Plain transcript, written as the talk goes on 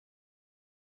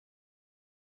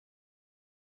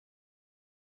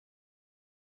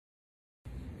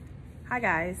Hi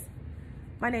guys,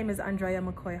 my name is Andrea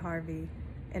McCoy Harvey,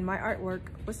 and my artwork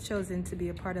was chosen to be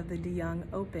a part of the DeYoung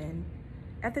Open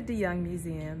at the DeYoung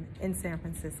Museum in San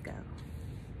Francisco.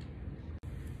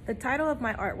 The title of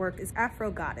my artwork is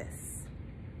Afro Goddess,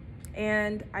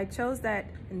 and I chose that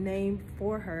name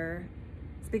for her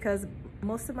because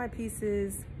most of my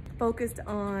pieces focused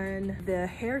on the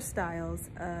hairstyles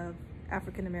of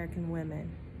African American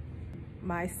women.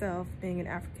 Myself, being an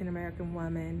African American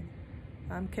woman,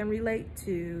 can relate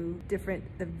to the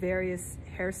various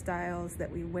hairstyles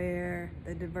that we wear,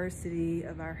 the diversity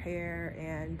of our hair,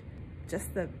 and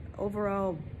just the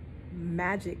overall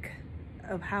magic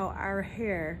of how our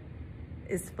hair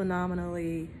is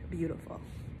phenomenally beautiful.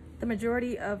 The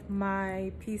majority of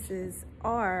my pieces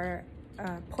are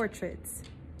portraits,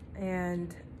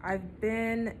 and I've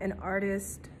been an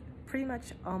artist pretty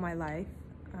much all my life,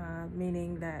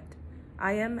 meaning that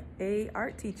I am an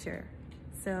art teacher.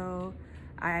 So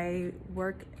I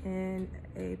work in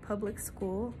a public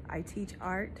school. I teach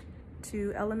art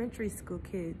to elementary school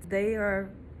kids. They are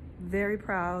very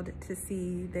proud to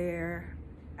see their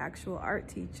actual art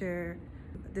teacher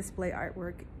display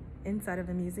artwork inside of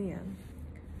a museum.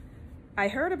 I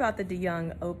heard about the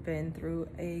DeYoung Open through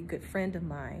a good friend of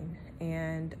mine,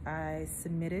 and I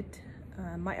submitted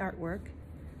my artwork.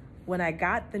 When I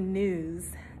got the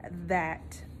news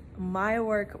that my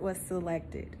work was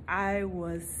selected, I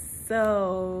was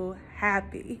so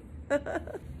happy.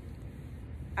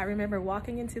 I remember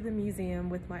walking into the museum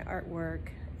with my artwork,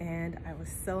 and I was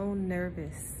so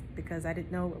nervous because I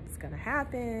didn't know what was gonna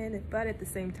happen, but at the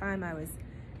same time I was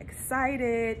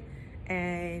excited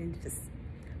and just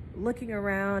looking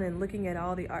around and looking at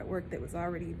all the artwork that was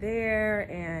already there,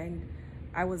 and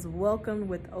I was welcomed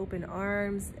with open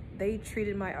arms. They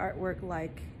treated my artwork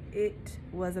like it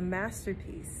was a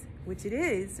masterpiece, which it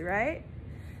is, right?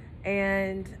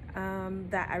 And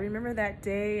that I remember that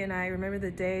day, and I remember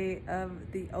the day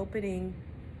of the opening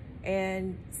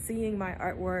and seeing my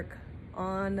artwork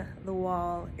on the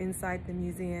wall inside the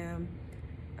museum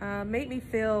made me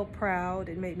feel proud.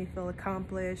 It made me feel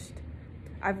accomplished.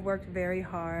 I've worked very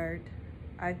hard.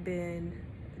 I've been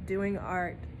doing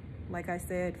art, like I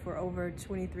said, for over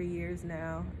 23 years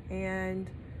now,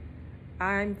 and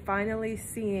I'm finally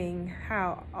seeing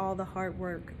how all the hard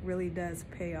work really does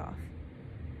pay off.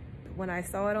 When I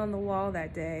saw it on the wall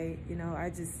that day, you know,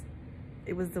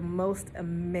 it was the most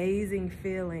amazing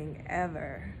feeling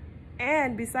ever.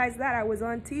 And besides that, I was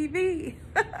on TV.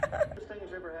 Biggest thing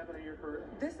that's ever happened in your career?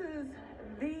 This is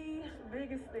the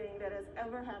biggest thing that has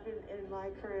ever happened in my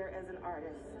career as an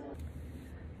artist.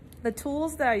 The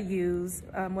tools that I use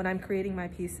when I'm creating my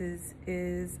pieces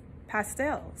is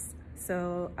pastels.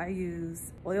 So I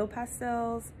use oil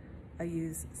pastels, I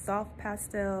use soft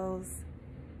pastels,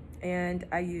 and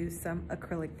I use some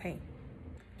acrylic paint.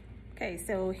 Okay,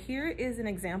 so here is an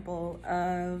example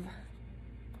of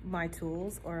my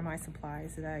tools or my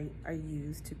supplies that I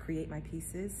use to create my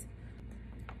pieces.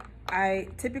 I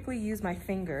typically use my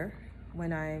finger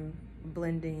when I'm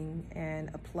blending and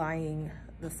applying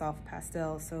the soft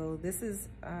pastel. So this is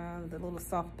the little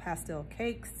soft pastel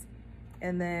cakes,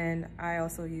 and then I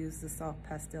also use the soft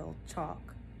pastel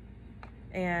chalk.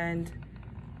 And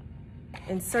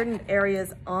in certain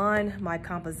areas on my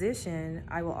composition,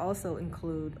 I will also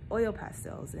include oil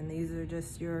pastels, and these are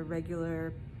just your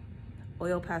regular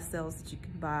oil pastels that you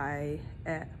can buy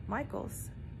at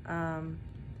Michael's. And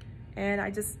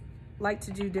I just like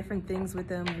to do different things with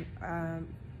them,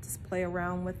 just play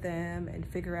around with them and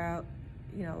figure out,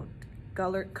 you know,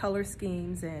 color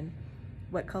schemes and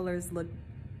what colors look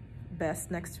best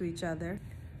next to each other.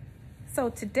 So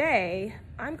today,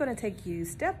 I'm gonna take you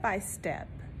step by step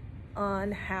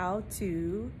on how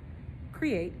to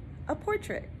create a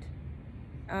portrait.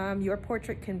 Your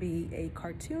portrait can be a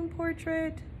cartoon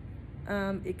portrait,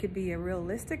 it could be a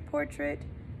realistic portrait.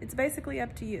 It's basically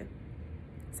up to you.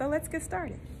 So let's get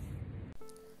started.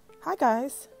 Hi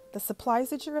guys, the supplies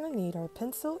that you're gonna need are a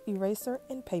pencil, eraser,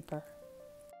 and paper.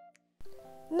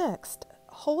 Next,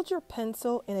 hold your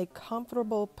pencil in a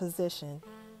comfortable position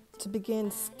to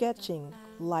begin sketching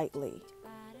lightly.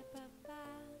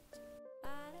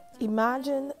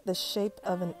 Imagine the shape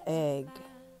of an egg.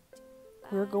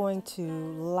 We're going to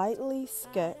lightly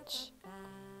sketch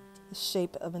the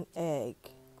shape of an egg.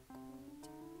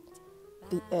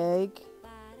 The egg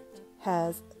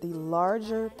has the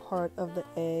larger part of the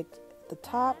egg at the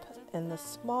top and the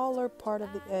smaller part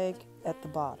of the egg at the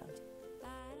bottom.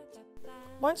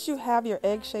 Once you have your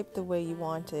egg shaped the way you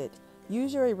want it,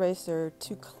 use your eraser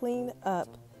to clean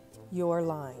up your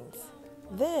lines.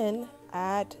 Then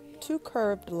add 2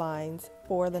 curved lines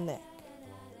for the neck.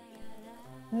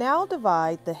 Now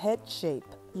divide the head shape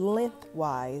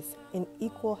lengthwise in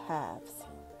equal halves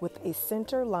with a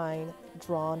center line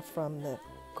drawn from the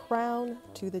crown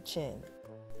to the chin.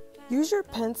 Use your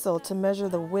pencil to measure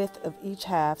the width of each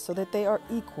half so that they are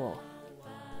equal.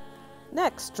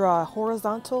 Next, draw a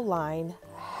horizontal line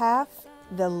half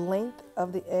the length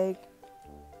of the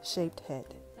egg-shaped head.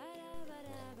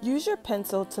 Use your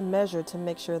pencil to measure to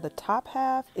make sure the top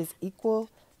half is equal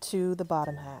to the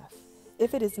bottom half.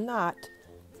 If it is not,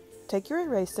 take your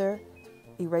eraser,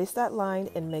 erase that line,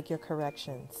 and make your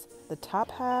corrections. The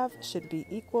top half should be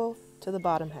equal to the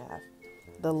bottom half.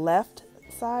 The left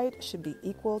side should be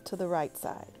equal to the right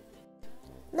side.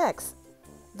 Next,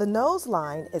 the nose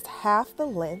line is half the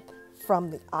length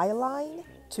from the eye line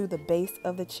to the base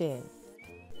of the chin.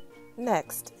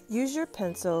 Next, use your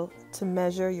pencil to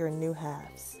measure your new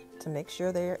halves to make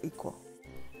sure they are equal.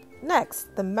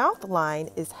 Next, the mouth line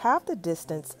is half the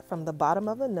distance from the bottom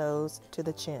of the nose to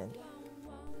the chin.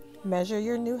 Measure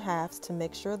your new halves to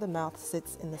make sure the mouth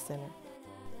sits in the center.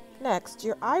 Next,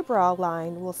 your eyebrow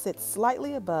line will sit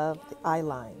slightly above the eye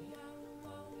line.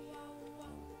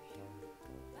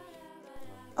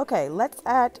 Okay, let's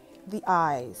add the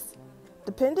eyes.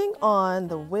 Depending on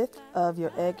the width of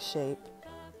your egg shape,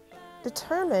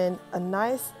 determine a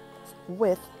nice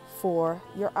width for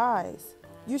your eyes.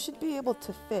 You should be able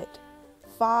to fit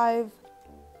 5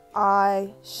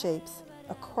 eye shapes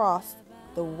across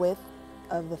the width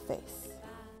of the face.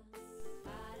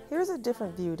 Here's a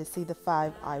different view to see the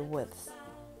 5 eye widths.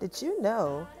 Did you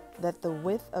know that the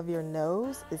width of your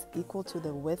nose is equal to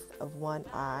the width of one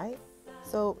eye?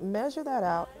 So measure that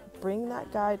out, bring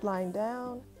that guideline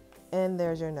down, and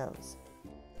there's your nose.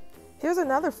 Here's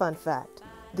another fun fact.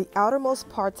 The outermost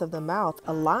parts of the mouth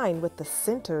align with the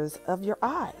centers of your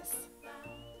eyes.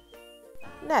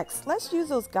 Next, let's use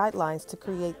those guidelines to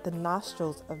create the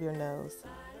nostrils of your nose.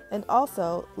 And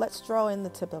also, let's draw in the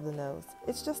tip of the nose.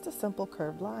 It's just a simple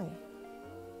curved line.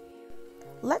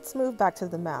 Let's move back to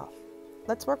the mouth.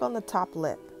 Let's work on the top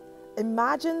lip.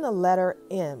 Imagine the letter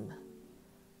M.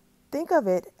 Think of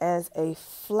it as a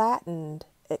flattened,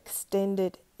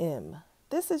 extended M.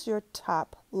 This is your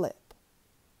top lip.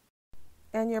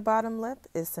 And your bottom lip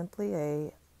is simply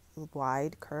a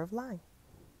wide curved line.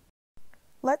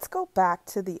 Let's go back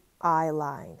to the eye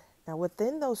line. Now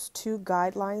within those 2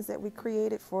 guidelines that we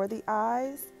created for the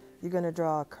eyes, you're going to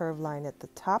draw a curved line at the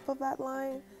top of that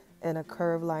line and a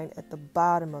curved line at the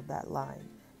bottom of that line.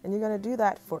 And you're going to do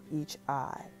that for each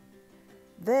eye.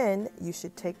 Then you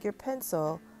should take your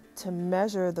pencil to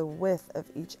measure the width of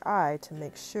each eye to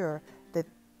make sure that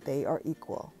they are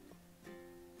equal.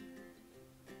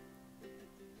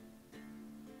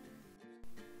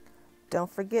 Don't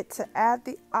forget to add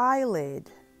the eyelid.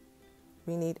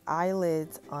 We need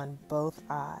eyelids on both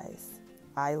eyes.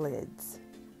 Eyelids.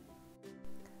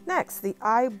 Next, the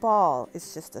eyeball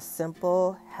is just a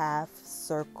simple half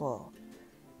circle.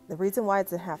 The reason why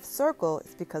it's a half circle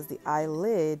is because the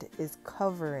eyelid is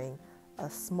covering a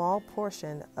small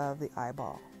portion of the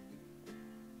eyeball.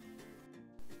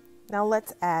 Now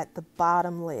let's add the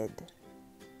bottom lid.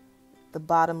 The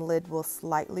bottom lid will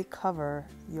slightly cover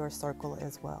your circle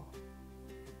as well.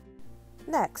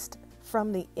 Next,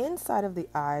 from the inside of the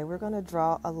eye, we're going to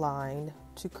draw a line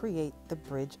to create the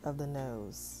bridge of the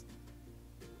nose.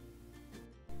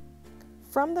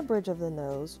 From the bridge of the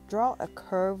nose, draw a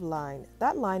curved line.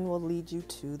 That line will lead you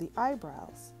to the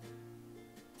eyebrows.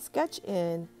 Sketch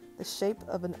in the shape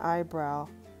of an eyebrow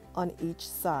on each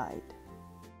side.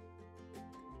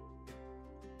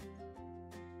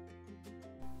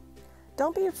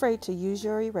 Don't be afraid to use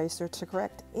your eraser to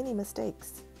correct any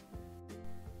mistakes.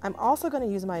 I'm also going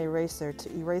to use my eraser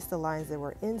to erase the lines that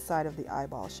were inside of the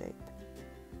eyeball shape.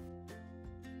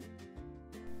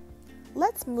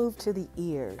 Let's move to the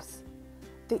ears.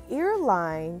 The ear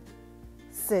line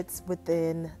sits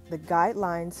within the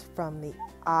guidelines from the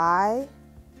eye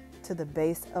to the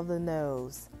base of the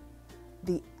nose.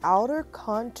 The outer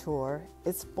contour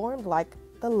is formed like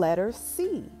the letter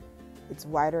C. It's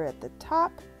wider at the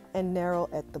top and narrow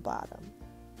at the bottom.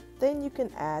 Then you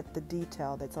can add the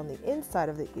detail that's on the inside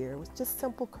of the ear with just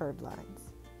simple curved lines.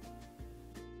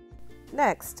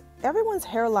 Next, everyone's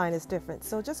hairline is different,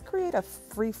 so just create a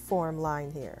free-form line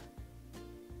here.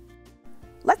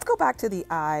 Let's go back to the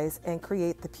eyes and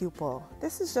create the pupil.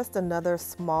 This is just another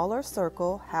smaller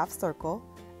circle, half circle,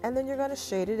 and then you're going to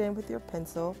shade it in with your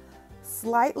pencil,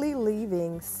 slightly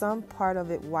leaving some part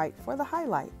of it white for the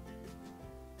highlight.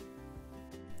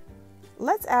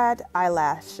 Let's add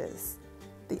eyelashes.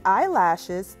 The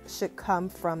eyelashes should come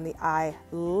from the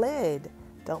eyelid.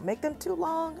 Don't make them too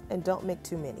long and don't make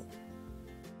too many.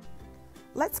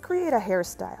 Let's create a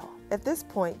hairstyle. At this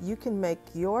point, you can make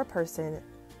your person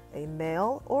a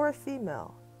male or a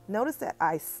female. Notice that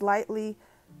I slightly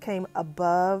came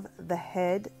above the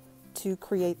head to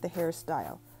create the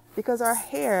hairstyle because our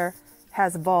hair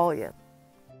has volume.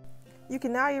 You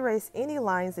can now erase any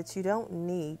lines that you don't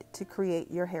need to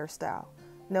create your hairstyle.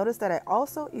 Notice that I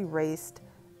also erased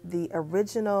the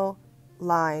original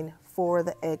line for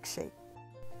the egg shape.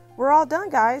 We're all done,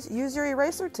 guys. Use your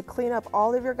eraser to clean up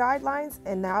all of your guidelines,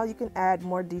 and now you can add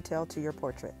more detail to your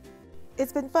portrait.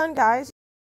 It's been fun, guys.